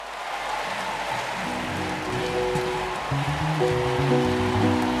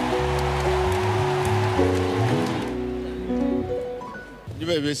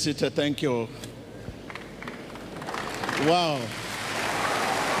may be seated. Thank you. Wow.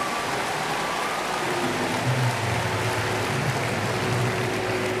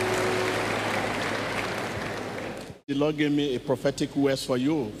 The Lord gave me a prophetic word for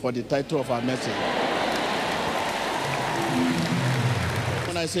you for the title of our message.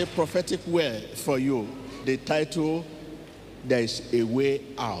 When I say prophetic word for you, the title, there is a way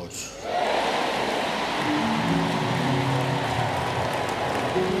out.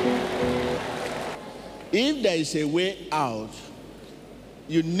 If there is a way out,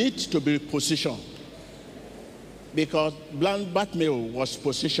 you need to be positioned. Because blind Bartimaeus was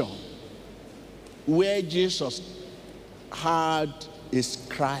positioned where Jesus had his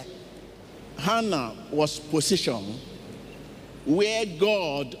cry. Hannah was positioned where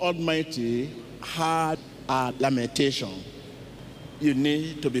God Almighty had a lamentation. You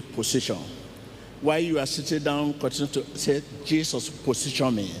need to be positioned. While you are sitting down, continue to say, Jesus,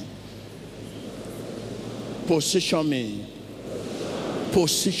 position me. Position me.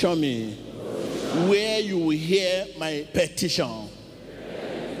 Position me. Where you will hear my petition.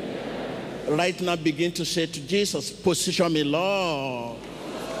 Right now, begin to say to Jesus, position me, Lord.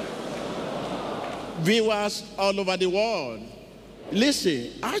 Viewers all over the world,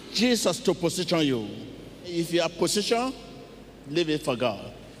 listen, ask Jesus to position you. If you are positioned, leave it for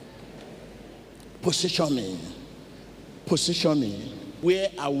God. Position me. Position me. Where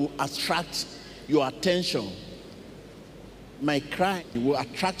I will attract your attention. My cry will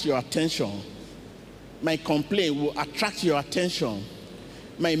attract your attention. My complaint will attract your attention.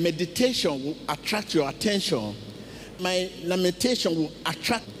 My meditation will attract your attention. My lamentation will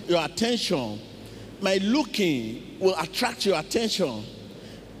attract your attention. My looking will attract your attention.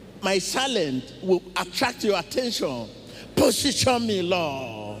 My silence will attract your attention. Position me,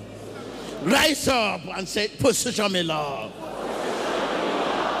 Lord. Rise up and say, position me, Lord.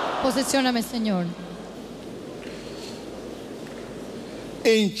 Posicióname, Señor.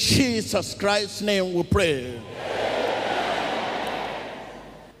 In Jesus Christ's name we pray.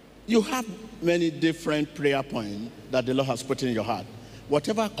 You have many different prayer points that the Lord has put in your heart.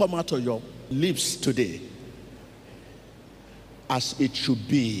 Whatever come out of your lips today, as it should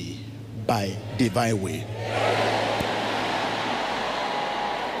be by divine way.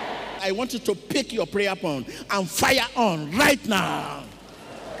 I want you to pick your prayer point and fire on right now.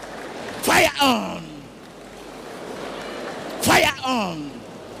 Fire on. Fire on.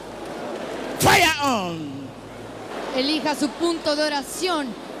 Fire on. Elija su punto de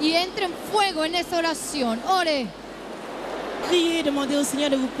oración y entre en fuego en esa oración. Ore. Priez, demandez au Seigneur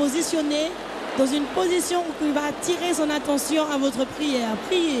de vous positionner dans une position où il va attirer son attention à votre prière.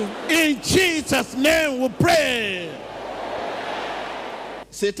 Priez. In Jesus' name we pray.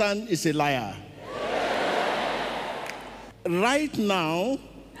 Satan is a liar. Right now,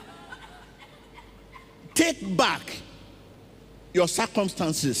 take back your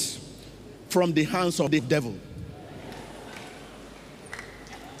circumstances from the hands of the devil.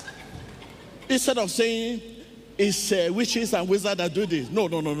 Instead of saying, it's witches and wizards that do this. No,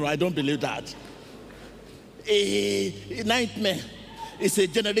 I don't believe that. A nightmare. It's a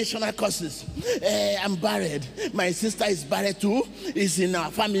generational curses. I'm buried. My sister is buried too. It's in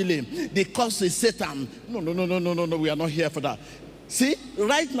our family. The curse is Satan. No. We are not here for that. See,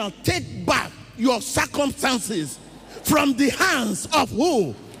 right now, take back your circumstances from the hands of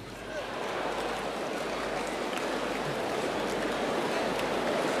who?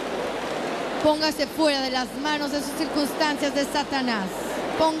 Póngase fuera de las manos de sus circunstancias de Satanás.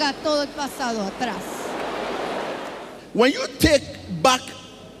 Ponga todo el pasado atrás. When you take back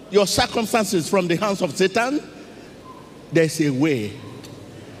your circumstances from the hands of Satan, there's a way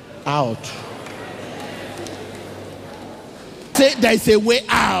out. Say, there's a way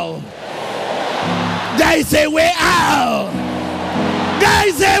out. There is a way out. There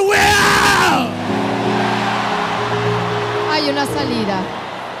is a way out. Hay una salida.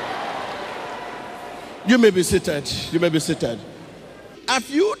 You may be seated. You may be seated. Have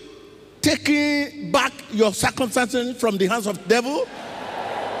you taken back your circumstances from the hands of the devil?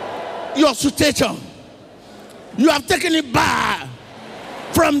 Your situation. You have taken it back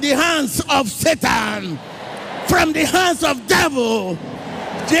from the hands of Satan, from the hands of devil.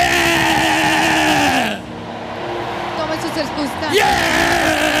 Yeah. Tome sus circunstancias.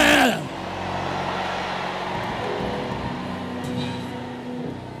 Yeah.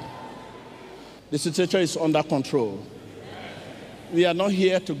 The situation is under control. We are not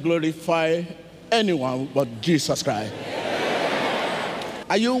here to glorify anyone but Jesus Christ.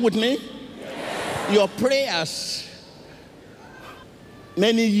 Are you with me? Your prayers,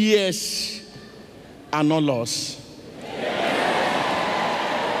 many years, are not lost.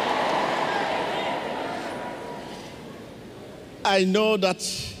 I know that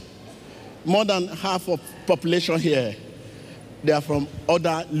more than half of population here, they are from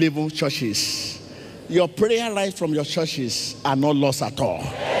other living churches. Your prayer life from your churches are not lost at all.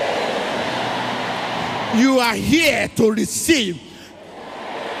 You are here to receive.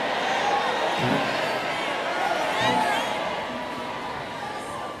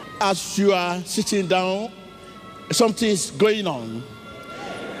 As you are sitting down, something is going on.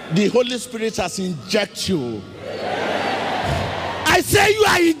 The Holy Spirit has injected you. I say you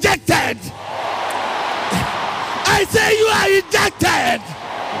are injected. I say you are injected.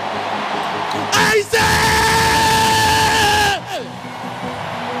 I say.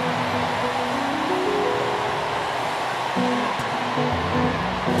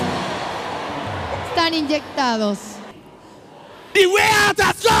 Están inyectados. The way out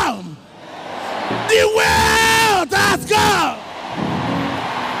has come. The way out has come.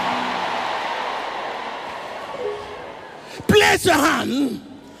 Place your hand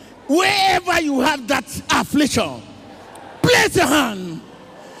wherever you have that affliction. Place your hand.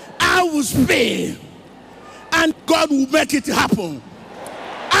 I will speak, and God will make it happen.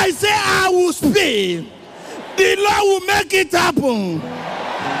 I say I will speak. The Lord will make it happen.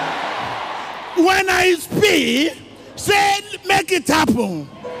 When I speak, say make it happen.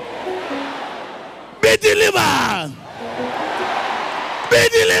 Be delivered. Be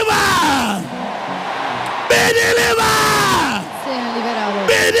delivered. Be delivered. Sean liberados.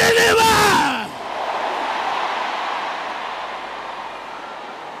 Be delivered.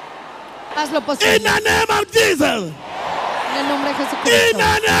 Haz lo posible. In the name of Jesus. En el nombre de In Jesucristo.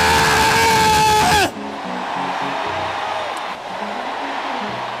 the name.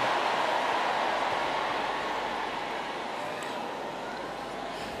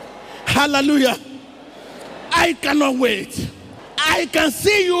 Hallelujah. I cannot wait. I can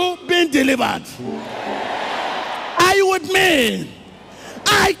see you being delivered. Are you with me?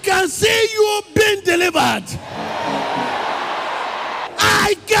 I can see you being delivered.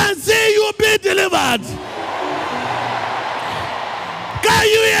 I can see you being delivered. Can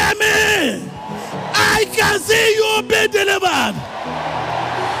you hear me? I can see you being delivered.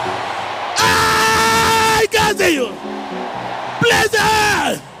 I can see you.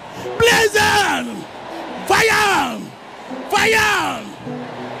 Blessed. Blessed. Fire. Fire.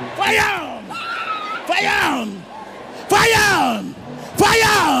 Fire. Fire. Fire.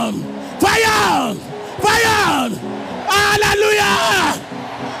 Fire. Fire. Fire. Hallelujah.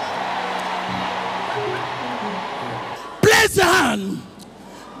 Place your hand.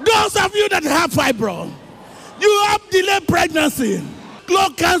 Those of you that have fibroid, you have delayed pregnancy,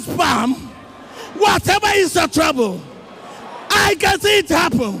 local sperm, whatever is your trouble, I can see it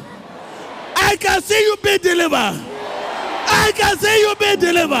happen. I can see you be delivered. I can see you be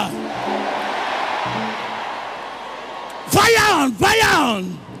delivered. Fire on, fire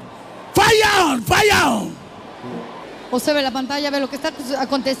on, fire on, fire on. Observe la pantalla, ve lo que está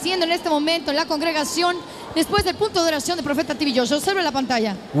aconteciendo en este momento en la congregación después del punto de oración del profeta TV Josh. Observe la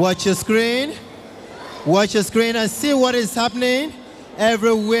pantalla. Watch your screen. Watch your screen and see what is happening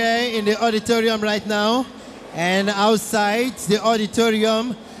everywhere in the auditorium right now. And outside the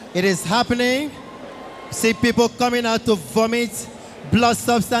auditorium, it is happening. See people coming out to vomit blood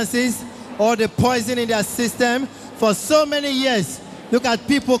substances or the poison in their system for so many years. Look at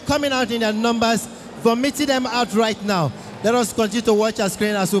people coming out in their numbers, vomiting them out right now. Let us continue to watch our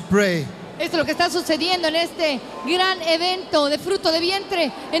screen as we pray. Esto es lo que está sucediendo en este gran evento de fruto de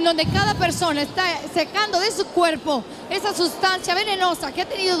vientre, en donde cada persona está sacando de su cuerpo esa sustancia venenosa que ha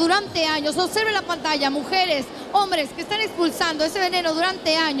tenido durante años. Observe la pantalla, mujeres, hombres que están expulsando ese veneno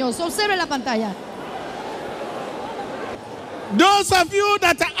durante años. Observe la pantalla. Those of you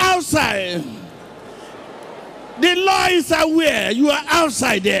that are outside, the law is aware you are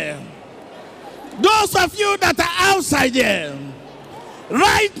outside there. Those of you that are outside there,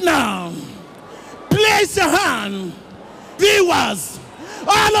 right now, place your hand. Viewers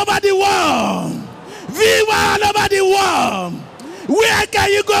all over the world. Viewers all over the world. Where can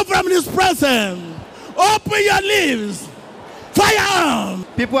you go from this presence? Open your lips. Fire on.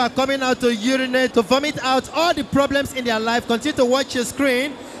 People are coming out to urinate, to vomit out all the problems in their life. Continue to watch your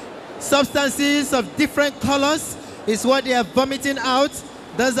screen. Substances of different colors is what they are vomiting out.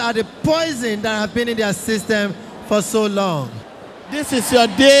 Those are the poison that have been in their system for so long. This is your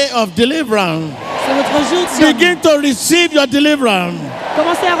day of deliverance. C'est votre jour de salut. Begin to receive your deliverance.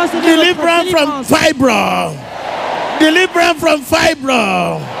 Commencez à recevoir votre Deliverance from délivrance. fibroid. Deliverance from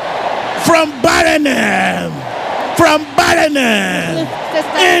fibroid. From barrenness. From barrenness.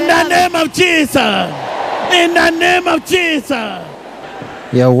 In the name of Jesus. In the name of Jesus.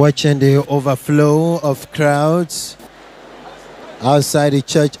 You are watching the overflow of crowds. outside the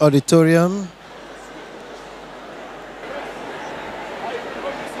church auditorium.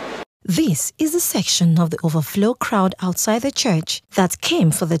 This is the section of the overflow crowd outside the church that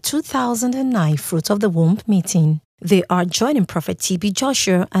came for the 2009 Fruit of the Womb meeting. They are joining Prophet T.B.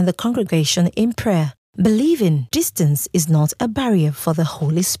 Joshua and the congregation in prayer, believing distance is not a barrier for the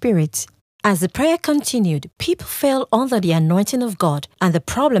Holy Spirit. As the prayer continued, people fell under the anointing of God and the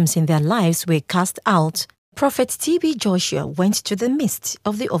problems in their lives were cast out. Prophet T.B. Joshua went to the midst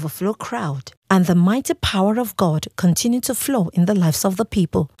of the overflow crowd, and the mighty power of God continued to flow in the lives of the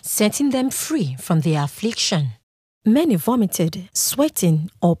people, setting them free from their affliction. Many vomited, sweating,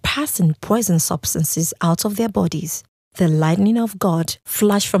 or passing poison substances out of their bodies. The lightning of God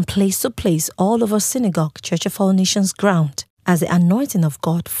flashed from place to place all over Synagogue Church of All Nations ground, as the anointing of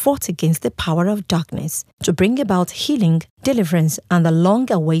God fought against the power of darkness to bring about healing, deliverance, and the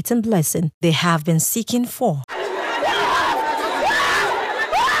long-awaited blessing they have been seeking for.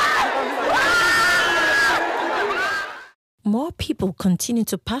 More people continue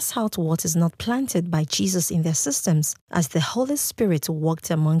to pass out what is not planted by Jesus in their systems as the Holy Spirit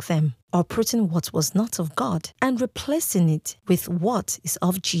walked among them, uprooting what was not of God and replacing it with what is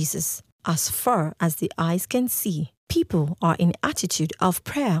of Jesus. As far as the eyes can see, people are in attitude of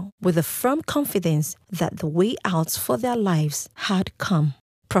prayer with a firm confidence that the way out for their lives had come.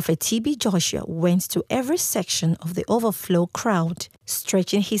 Prophet T.B. Joshua went to every section of the overflow crowd,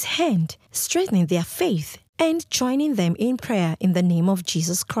 stretching his hand, strengthening their faith, and joining them in prayer in the name of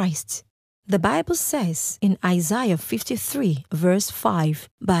Jesus Christ. The Bible says in Isaiah 53, verse 5,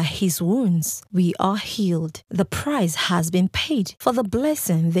 "By his wounds we are healed. The price has been paid for the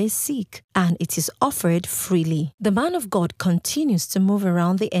blessing they seek, and it is offered freely." The man of God continues to move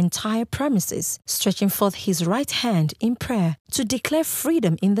around the entire premises, stretching forth his right hand in prayer to declare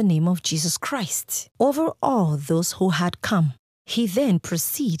freedom in the name of Jesus Christ over all those who had come. He then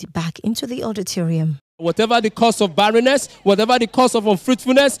proceeded back into the auditorium. Whatever the cause of barrenness, whatever the cause of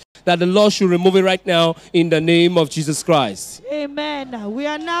unfruitfulness, that the Lord should remove it right now in the name of Jesus Christ. Amen. We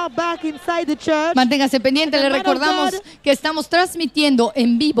are now back inside the church. Manténgase pendiente, le recordamos que estamos transmitiendo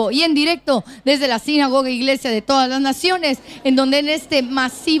en vivo y en directo desde la sinagoga iglesia de todas las naciones, en donde en este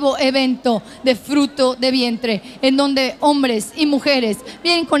masivo evento de fruto de vientre, en donde hombres y mujeres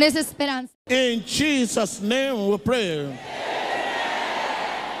vienen con esa esperanza. In Jesus' name we pray.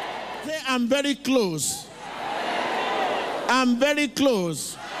 Say, I'm very close. I'm very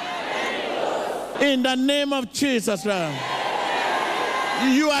close. In the name of Jesus, you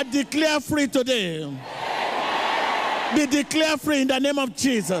are declared free today. Be declared free in the name of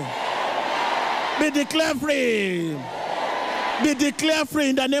Jesus. Be declared free. Be declared free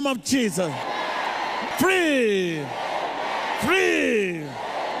in the name of Jesus. Free. Free.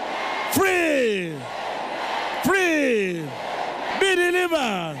 Free. Free. Be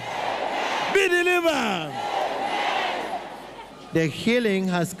delivered. Be delivered. The healing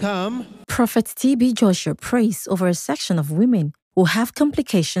has come. Prophet T.B. Joshua prays over a section of women who have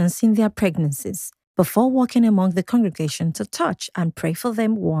complications in their pregnancies before walking among the congregation to touch and pray for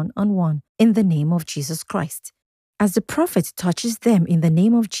them one-on-one in the name of Jesus Christ. As the prophet touches them in the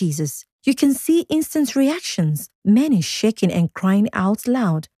name of Jesus, you can see instant reactions, many shaking and crying out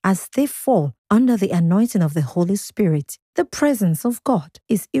loud as they fall under the anointing of the Holy Spirit. The presence of God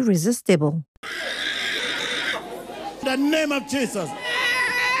is irresistible. In the name of Jesus.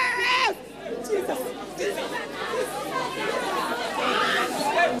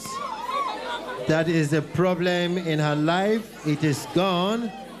 That is the problem in her life. It is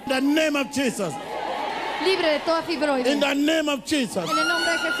gone. In the name of Jesus. Libre de toda fibroide. In the name of Jesus. En el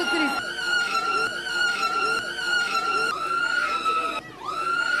nombre de Jesucristo.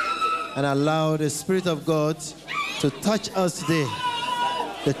 And allow the Spirit of God to touch us today.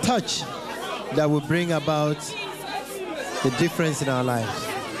 The touch that will bring about the difference in our lives.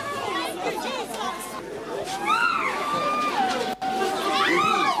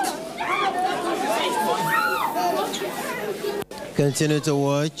 Continue to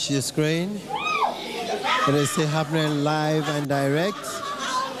watch the screen. It is still happening live and direct.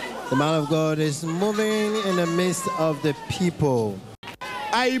 The man of God is moving in the midst of the people.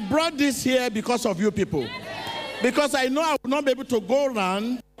 I brought this here because of you people. Because I know I will not be able to go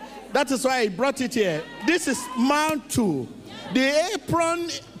around. That is why I brought it here. This is Mount 2. The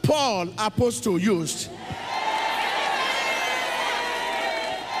apron Paul apostle used.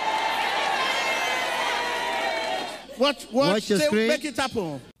 Watch the screen. Make it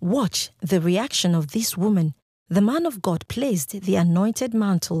happen. Watch the reaction of this woman. The man of God placed the anointed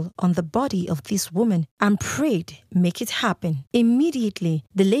mantle on the body of this woman and prayed, "Make it happen." Immediately,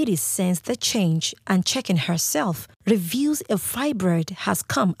 the lady sensed the change and, checking herself, reveals a fibroid has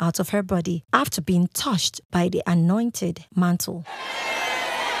come out of her body after being touched by the anointed mantle.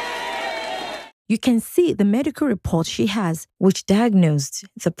 You can see the medical report she has, which diagnosed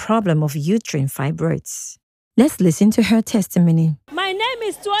the problem of uterine fibroids. Let's listen to her testimony. My name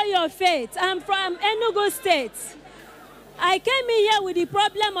is Toyo Faith. I'm from Enugu State. I came in here with the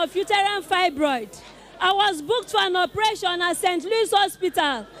problem of uterine fibroid. I was booked for an operation at St. Louis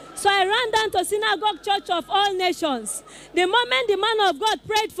Hospital. So I ran down to Synagogue Church of All Nations. The moment the man of God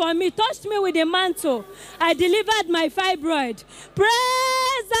prayed for me, touched me with the mantle, I delivered my fibroid.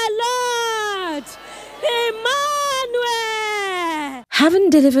 Praise the Lord! Emmanuel! Having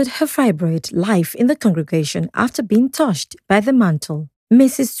delivered her fibroid live in the congregation after being touched by the mantle,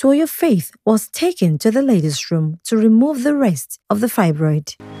 Mrs. Toyo Faith was taken to the ladies' room to remove the rest of the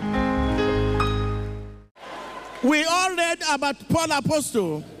fibroid. We all read about Paul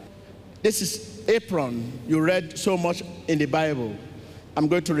Apostle. This is apron. You read so much in the Bible. I'm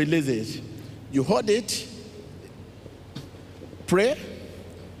going to release it. You hold it. Pray.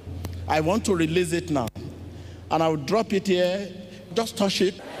 I want to release it now. And I will drop it here. Just touch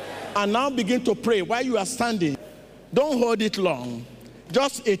it. And now begin to pray while you are standing. Don't hold it long.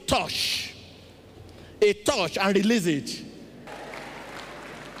 Just a touch. A touch and release it.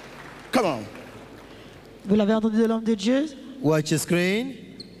 Come on. Vous l'avez entendu de l'homme de Dieu? Watch the screen.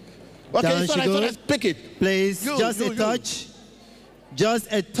 Okay, Down so she goes. let's pick it. Please, just a you. touch. Just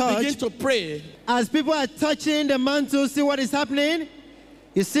a touch. Begin to pray. As people are touching the mantle, see what is happening?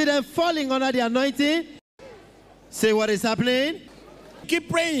 You see them falling under the anointing? See what is happening? Keep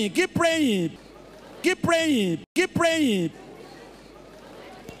praying, keep praying. Keep praying, keep praying.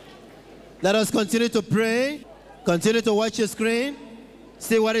 Let us continue to pray. Continue to watch your screen.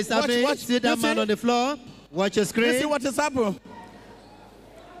 See what is happening. Watch. See that man on the floor. Watch your screen. Let's see what is happening.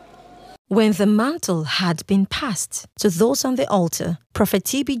 When the mantle had been passed to those on the altar, Prophet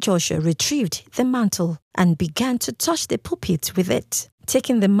T.B. Joshua retrieved the mantle and began to touch the pulpit with it.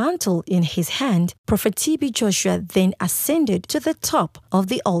 Taking the mantle in his hand, Prophet T.B. Joshua then ascended to the top of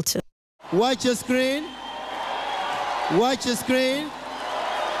the altar. Watch your screen. Watch your screen.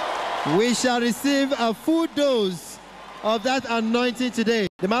 We shall receive a full dose of that anointing today.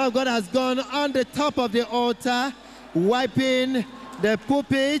 The man of God has gone on the top of the altar, wiping the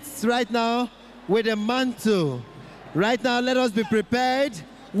pulpits right now with a mantle. Right now, let us be prepared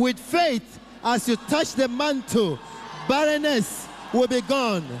with faith as you touch the mantle. Barrenness will be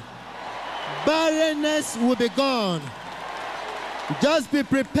gone. Barrenness will be gone. Just be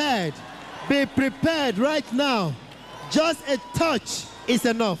prepared. Be prepared right now. Just a touch is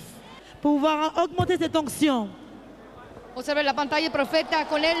enough. Pour pouvoir augmenter cette onction. Observe la pantalla, profeta,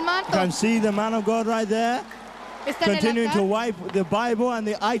 con el You manto. can see the man of God right there, Está en el continuing to altar. wipe the Bible and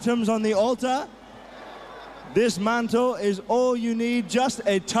the items on the altar. This mantle is all you need. Just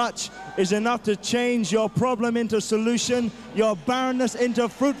a touch is enough to change your problem into solution, your barrenness into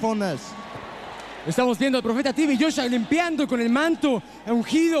fruitfulness. Estamos viendo al profeta T.B. Joshua limpiando con el manto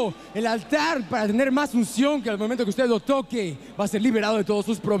ungido el altar para tener más unción, que al momento que usted lo toque va a ser liberado de todos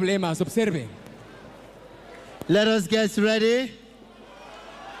sus problemas. Observe. Let us get ready.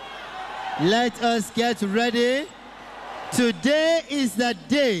 Let us get ready. Today is the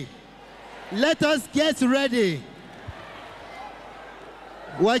day. Let us get ready.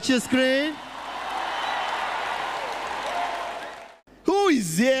 Watch your screen. Who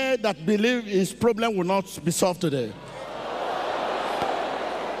is here that believes his problem will not be solved today?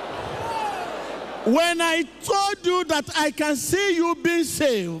 When I told you that I can see you being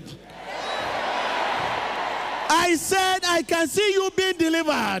saved, I said I can see you being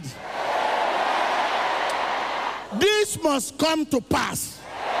delivered. This must come to pass.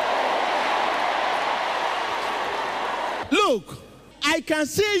 Look, I can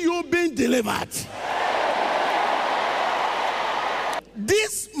see you being delivered.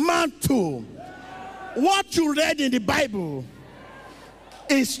 This mantle, what you read in the Bible,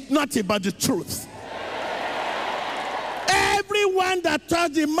 is not about the truth. Everyone that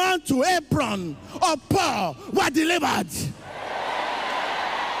touched the mantle, apron, or Paul were delivered.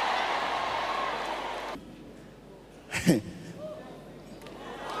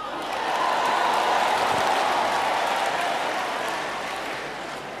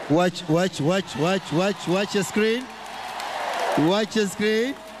 Watch your screen. Watch your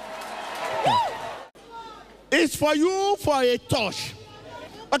screen. It's for you for a touch.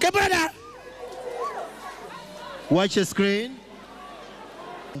 Okay, brother? Watch your screen.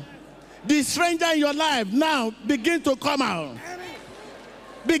 The stranger in your life now begin to come out.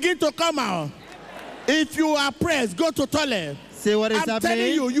 Begin to come out. If you are pressed, go to toilet. See what is happening? I'm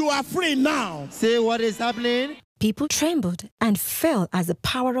telling you, you are free now. See what is happening? People trembled and fell as the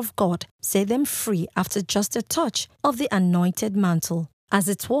power of God set them free after just a touch of the anointed mantle. As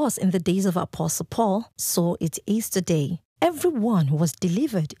it was in the days of Apostle Paul, so it is today. Everyone was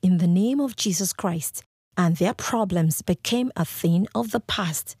delivered in the name of Jesus Christ, and their problems became a thing of the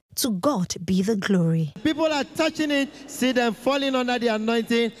past. To God be the glory. People are touching it, see them falling under the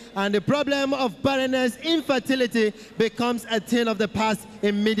anointing, and the problem of barrenness, infertility becomes a thing of the past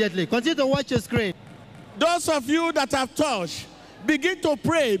immediately. Continue to watch your screen. Those of you that have touched, begin to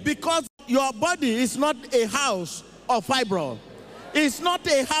pray, because your body is not a house of fibroid. It's not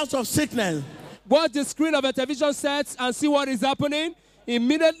a house of sickness. Watch the screen of a television set and see what is happening.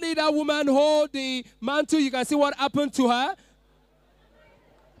 Immediately that woman hold the mantle. You can see what happened to her.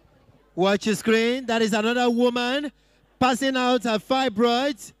 Watch your screen. That is another woman passing out her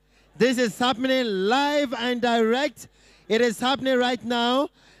fibroids. This is happening live and direct. It is happening right now.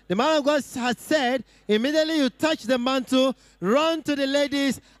 The man of God has said, immediately you touch the mantle, run to the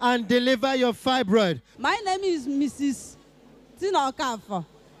ladies and deliver your fibroid. My name is Mrs. Tina Okafor.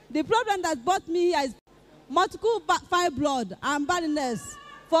 The problem that brought me here is multiple fibroid and barrenness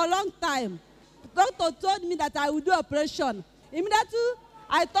for a long time. The doctor told me that I would do operation. Immediately,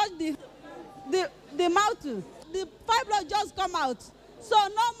 I touched the mouth. The fibroid just come out. So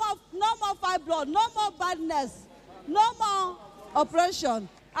no more fibroid, no more barrenness, no more operation.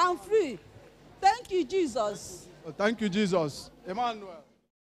 I'm free. Thank you, Jesus. Oh, thank you, Jesus. Emmanuel.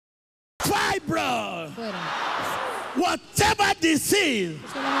 Fibroid. Whatever disease.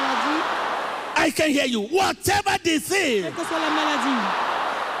 I can hear you. Whatever disease. In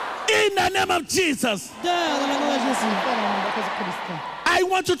the name of Jesus. I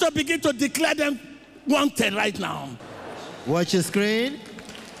want you to begin to declare them wanted right now. Watch your screen.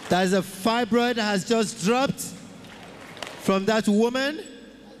 There's a fibroid that has just dropped from that woman.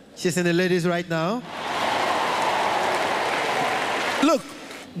 She's in the ladies right now. Look,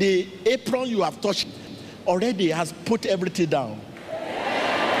 the apron you have touched already has put everything down.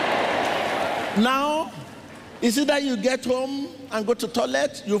 Now, is it that you get home and go to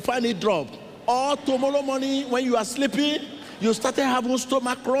toilet, you find it dropped? Or tomorrow morning when you are sleeping, you started having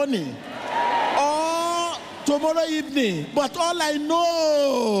stomach running. Or tomorrow evening. But all I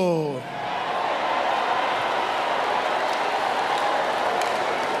know,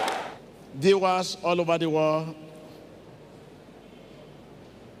 viewers all over the world,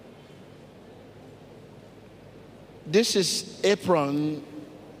 this is apron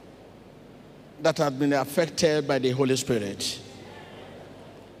that has been affected by the Holy Spirit.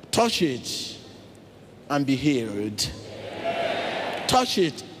 Touch it and be healed. Touch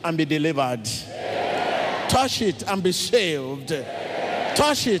it and be delivered. Touch it and be saved.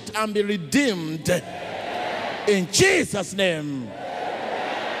 Touch it and be redeemed. In Jesus' name.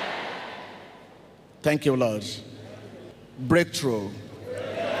 Thank you, Lord. Breakthrough.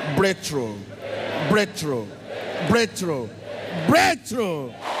 Breakthrough. Breakthrough. Breakthrough.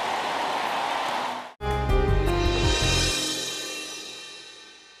 Breakthrough.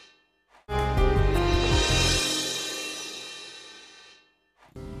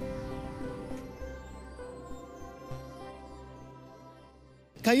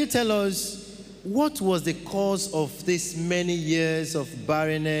 Can you tell us what was the cause of this many years of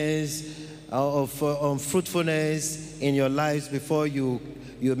barrenness, of unfruitfulness in your lives before you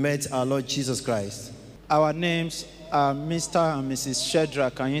met our Lord Jesus Christ? Our names are Mr. and Mrs.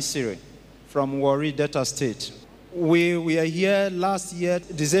 Shedrack Anyisiri from Warri, Delta State. We were here last year,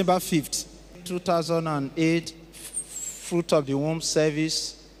 December 5th, 2008, Fruit of the Womb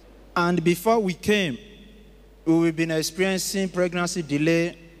service. And before we came, we've been experiencing pregnancy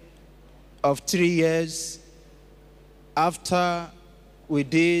delay of 3 years after we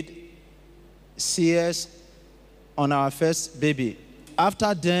did CS on our first baby.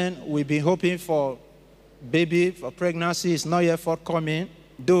 After then, we've been hoping for baby, for pregnancy. It's not yet forthcoming,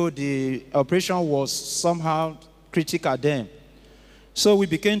 though the operation was somehow critical then. So we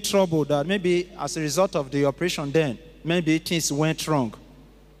became troubled that maybe as a result of the operation then, maybe things went wrong.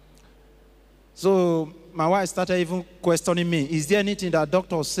 So my wife started even questioning me. Is there anything that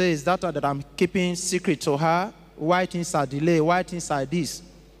doctor says that I'm keeping secret to her? Why things are delayed? Why things are this?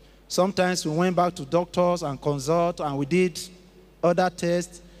 Sometimes we went back to doctors and consult, and we did other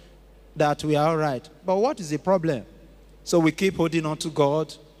tests that we are all right. But what is the problem? So we keep holding on to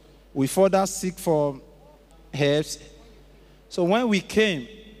God. We further seek for help. So when we came,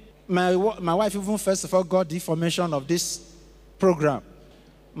 my wife even first of all got the information of this program.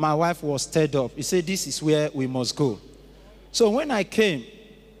 my wife was stirred up. He said, this is where we must go. So when I came,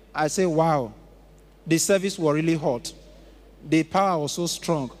 I said, wow, the service was really hot. The power was so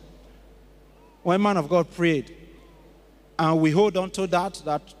strong. When man of God prayed, and we hold on to that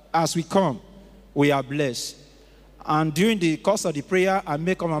as we come, we are blessed. And during the course of the prayer, I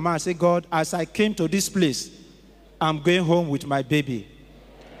make up my mind, I say, God, as I came to this place, I'm going home with my baby.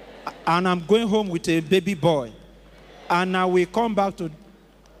 And I'm going home with a baby boy. And I will come back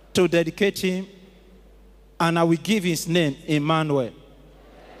to dedicate him, and I will give his name Emmanuel.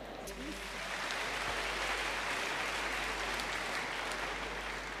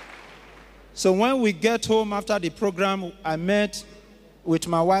 So when we get home after the program, I met with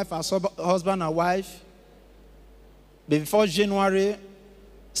my wife, as husband and wife. Before January,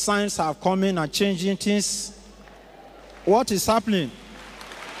 signs are coming and changing things. What is happening?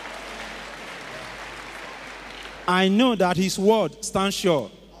 I know that his word stands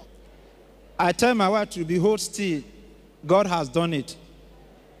sure. I tell my wife to behold still, God has done it.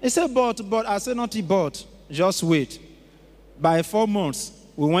 He said, but I said, not but, just wait. By 4 months,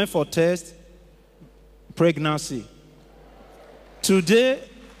 we went for test, pregnancy. Today,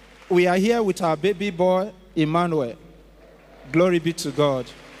 we are here with our baby boy, Emmanuel. Glory be to God.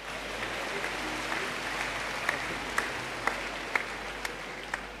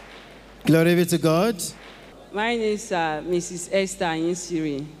 Glory be to God. My name is Mrs. Esther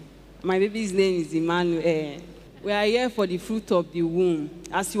Insiri. My baby's name is Emmanuel. We are here for the fruit of the womb,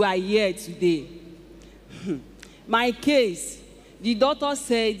 as you are here today. My case, the doctor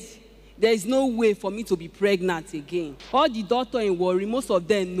said there is no way for me to be pregnant again. All the doctors in Warri, most of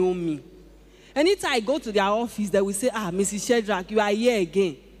them know me. Anytime I go to their office, they will say, Mrs. Shedrack, you are here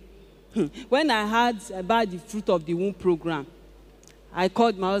again. When I heard about the fruit of the womb program, I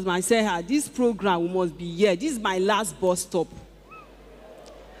called my husband. I said, this program, we must be here. This is my last bus stop.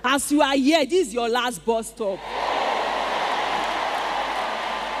 As you are here, this is your last bus stop.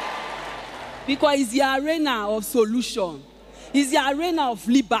 Because it's the arena of solution. It's the arena of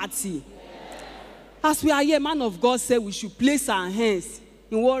liberty. As we are here, man of God said we should place our hands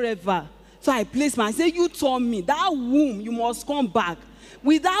in whatever. So I placed my, I said, you told me, that womb, you must come back.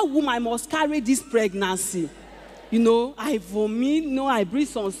 With that womb, I must carry this pregnancy. You know, I vomit, I breathe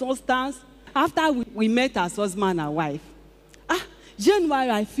some substance. After we met as husband and wife, January,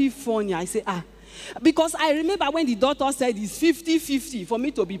 I feel funny. I say, because I remember when the doctor said it's 50-50 for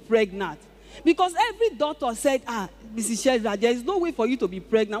me to be pregnant. Because every doctor said, Mrs. Sheldra, there is no way for you to be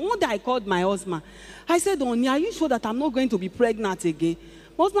pregnant. One day I called my husband. I said, Oni, are you sure that I'm not going to be pregnant again?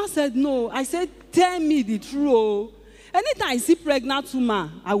 My husband said, no. I said, tell me the truth. Anytime I see pregnant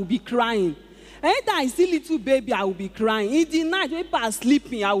woman, I will be crying. Anytime I see little baby, I will be crying. In the night, when people are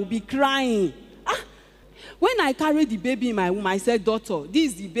sleeping, I will be crying. When I carried the baby in my womb, I said, daughter,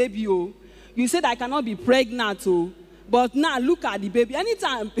 this is the baby, oh. You said I cannot be pregnant, oh. But now, look at the baby.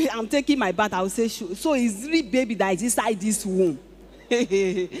 Anytime I'm taking my bath, I will say, so it's the baby that is inside this womb.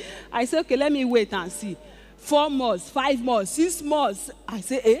 I said, okay, let me wait and see. 4 months, 5 months, 6 months. I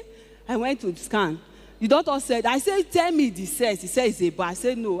said, I went to scan. The doctor said, I said, tell me the sex. He said, it's a boy. I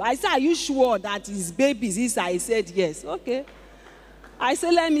said, no. I said, are you sure that his baby is inside? He said, yes. Okay. I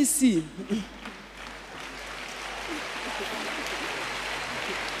said, let me see.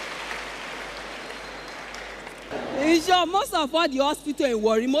 Sure, most of all the hospital in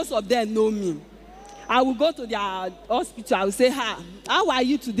Warri, most of them know me. I will go to their hospital. I will say, how are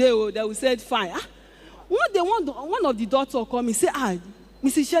you today? Oh, they will say, fine. One of the doctors called me, say,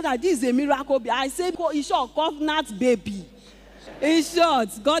 Mrs. Shedder, this is a miracle baby. I said, it's your covenant baby. In short,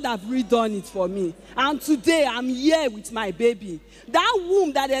 God have redone it for me. And today, I'm here with my baby. That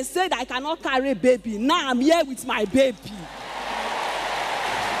womb that they said I cannot carry baby, now I'm here with my baby.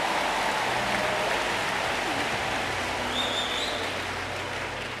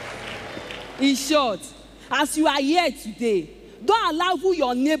 In short, as you are here today, don't allow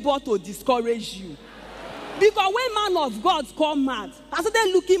your neighbor to discourage you. Because when man of God come out, I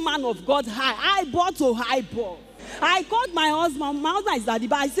started looking man of God high, eyeball to eyeball. I called my husband is daddy,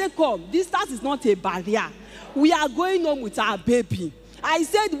 but I said, come, distance is not a barrier. We are going home with our baby. I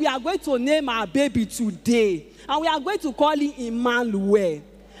said we are going to name our baby today. And we are going to call him Emmanuel.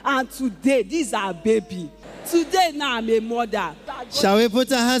 And today, this is our baby. Today now I'm a mother. Shall we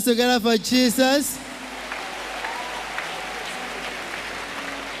put our hands together for Jesus?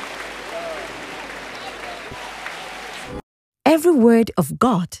 Every word of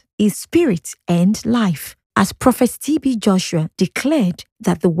God is spirit and life. As Prophet T.B. Joshua declared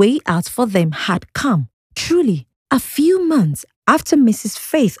that the way out for them had come, truly, a few months after Mrs.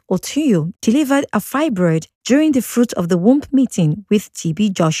 Faith Otuyo delivered a fibroid during the Fruit of the Womb meeting with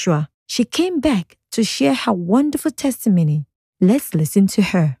TB Joshua. She came back to share her wonderful testimony. Let's listen to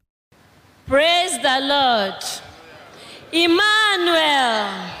her. Praise the Lord.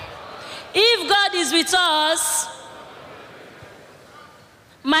 Emmanuel. If God is with us,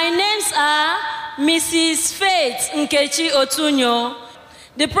 my names are Mrs. Faith Nkechi Otunyo.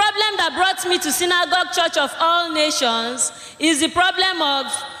 The problem that brought me to Synagogue Church of All Nations is the problem of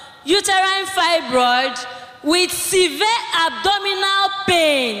uterine fibroid with severe abdominal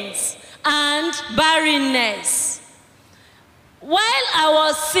pains and barrenness. While I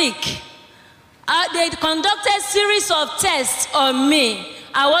was sick, they conducted a series of tests on me.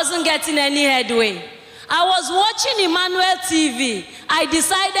 I wasn't getting any headway. I was watching Emmanuel TV. I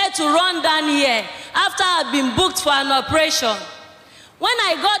decided to run down here after I'd been booked for an operation. When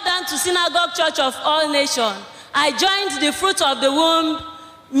I got down to Synagogue Church of All Nations, I joined the Fruit of the Womb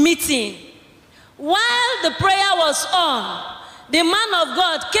meeting. While the prayer was on, the man of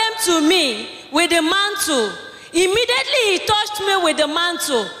God came to me with the mantle. Immediately he touched me with the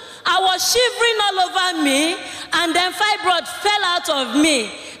mantle. I was shivering all over me, and then fibroid fell out of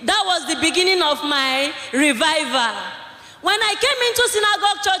me. That was the beginning of my revival. When I came into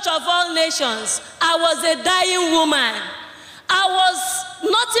Synagogue Church of All Nations, I was a dying woman. I was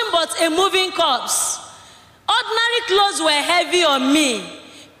nothing but a moving corpse. Ordinary clothes were heavy on me.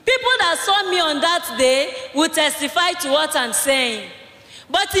 People that saw me on that day would testify to what I'm saying.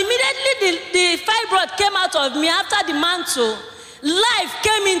 But immediately the fibroid came out of me after the mantle. Life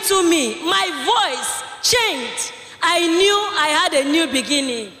came into me. My voice changed. I knew I had a new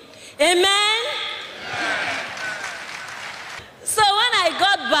beginning. Amen? So when I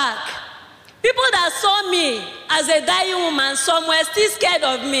got back, people that saw me as a dying woman, some were still scared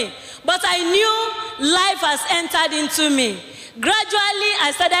of me. But I knew life has entered into me. Gradually,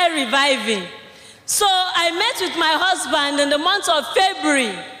 I started reviving. So I met with my husband in the month of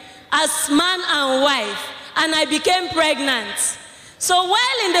February as man and wife, and I became pregnant. So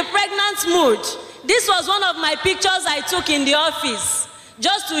while in the pregnant mood, this was one of my pictures I took in the office,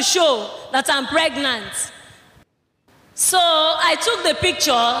 just to show that I'm pregnant. So I took the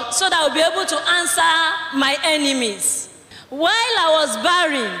picture so that I'll be able to answer my enemies. While I was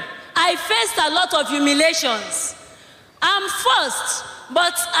barren, I faced a lot of humiliations. I'm first,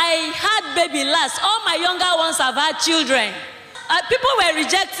 but I had baby last. All my younger ones have had children. People were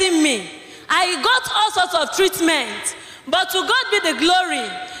rejecting me. I got all sorts of treatment. But to God be the glory.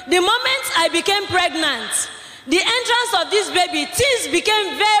 The moment I became pregnant, the entrance of this baby, things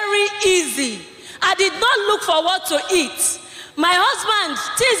became very easy. I did not look for what to eat. My husband,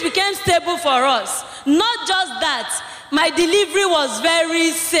 things became stable for us. Not just that, my delivery was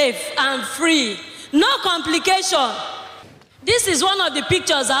very safe and free. No complication. This is one of the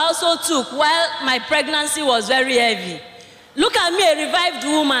pictures I also took while my pregnancy was very heavy. Look at me, a revived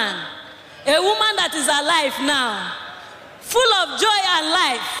woman. A woman that is alive now. Full of joy and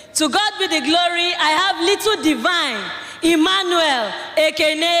life. To God be the glory. I have little divine, Emmanuel,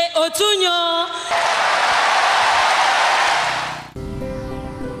 Ekene, Otunyo.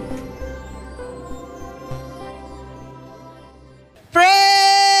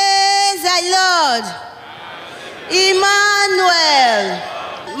 Praise the Lord. Emmanuel.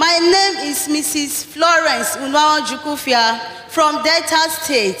 My name is Mrs. Florence Unwaonjukufia from Delta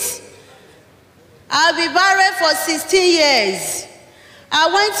State. I've been barren for 16 years. I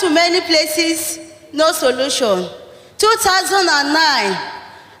went to many places, no solution. 2009,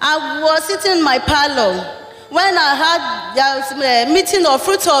 I was sitting in my parlor when I had a meeting of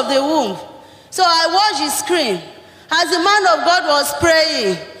Fruit of the Womb. So I watched the screen. As the man of God was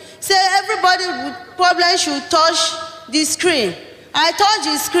praying, say everybody with problems should touch the screen. I touched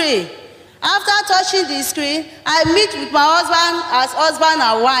the screen. After touching the screen, I meet with my husband as husband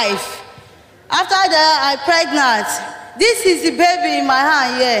and wife. After that, I'm pregnant. This is the baby in my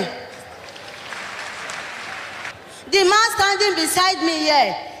hand here. The man standing beside me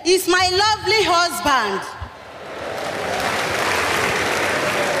here is my lovely husband.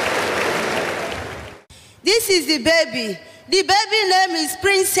 This is the baby. The baby name is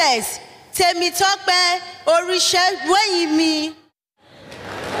Princess Temitope Oriseweyimi.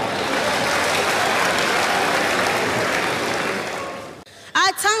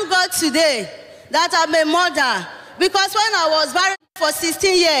 I thank God today that I'm a mother, because when I was barren for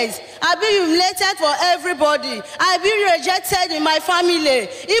 16 years, I've been humiliated for everybody. I've been rejected in my family.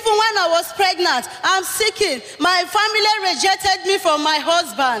 Even when I was pregnant, I'm sick. My family rejected me from my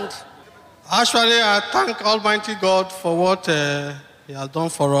husband. Actually, I thank Almighty God for what He has done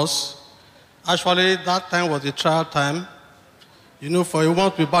for us. Actually, that time was a trial time. You know, for a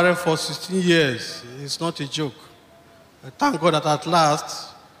woman to be barren for 16 years, it's not a joke. I thank God that at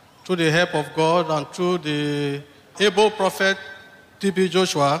last, through the help of God and through the able prophet T.B.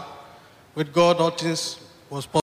 Joshua, with God all things was possible.